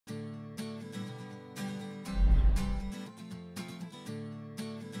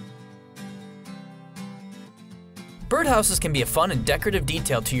Birdhouses can be a fun and decorative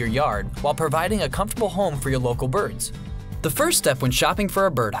detail to your yard while providing a comfortable home for your local birds. The first step when shopping for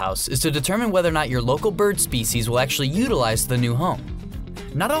a birdhouse is to determine whether or not your local bird species will actually utilize the new home.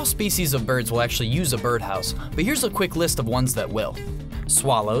 Not all species of birds will actually use a birdhouse, but here's a quick list of ones that will.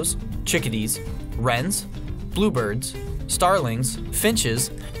 Swallows, chickadees, wrens, bluebirds, starlings, finches,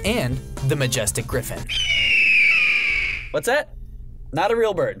 and the majestic griffin. What's that? Not a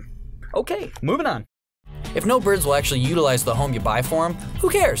real bird. Okay, moving on. If no birds will actually utilize the home you buy for them, who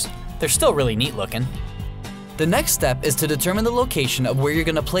cares? They're still really neat looking. The next step is to determine the location of where you're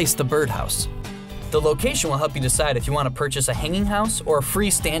going to place the birdhouse. The location will help you decide if you want to purchase a hanging house or a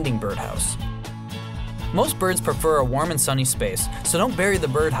freestanding birdhouse. Most birds prefer a warm and sunny space, so don't bury the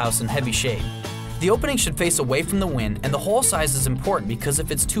birdhouse in heavy shade. The opening should face away from the wind, and the hole size is important because if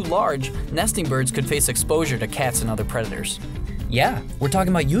it's too large, nesting birds could face exposure to cats and other predators. Yeah, we're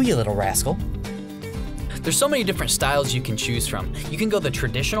talking about you little rascal. There's so many different styles you can choose from. You can go the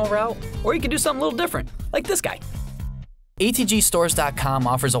traditional route, or you can do something a little different, like this guy. ATGStores.com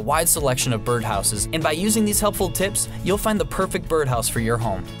offers a wide selection of birdhouses, and by using these helpful tips, you'll find the perfect birdhouse for your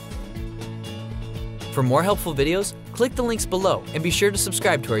home. For more helpful videos, click the links below and be sure to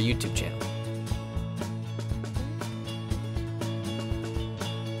subscribe to our YouTube channel.